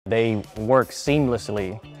They work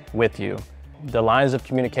seamlessly with you. The lines of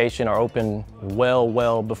communication are open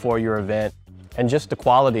well before your event. And just the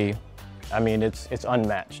quality, I mean, it's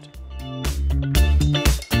unmatched.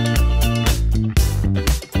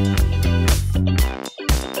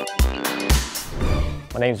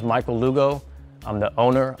 My name's Michael Lugo. I'm the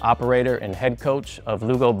owner, operator, and head coach of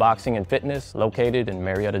Lugo Boxing and Fitness, located in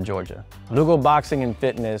Marietta, Georgia. Lugo Boxing and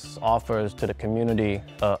Fitness offers to the community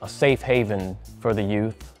a safe haven for the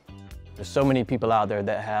youth. There's so many people out there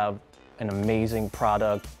that have an amazing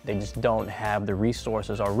product. They just don't have the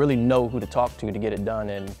resources or really know who to talk to get it done.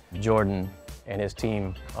 And Jordan and his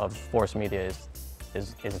team of Force Media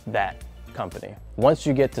is that company. Once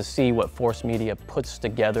you get to see what Force Media puts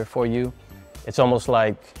together for you, it's almost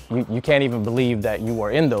like you can't even believe that you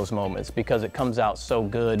are in those moments because it comes out so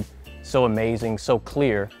good, so amazing, so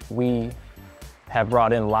clear. We have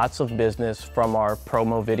brought in lots of business from our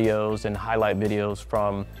promo videos and highlight videos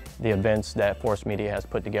from the events that Force Media has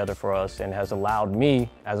put together for us and has allowed me,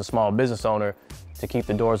 as a small business owner, to keep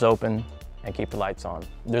the doors open and keep the lights on.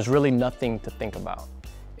 There's really nothing to think about.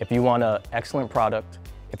 If you want an excellent product,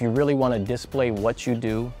 if you really want to display what you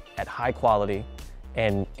do at high quality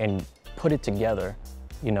and put it together,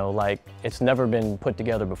 you know, like it's never been put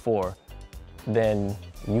together before, then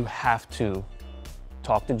you have to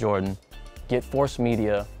talk to Jordan, get Force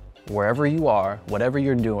Media wherever you are, whatever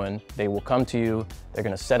you're doing. They will come to you, they're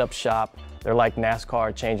gonna set up shop. They're like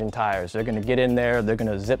NASCAR changing tires. They're gonna get in there, they're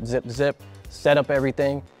gonna zip, set up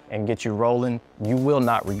everything and get you rolling. You will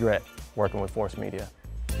not regret working with Force Media.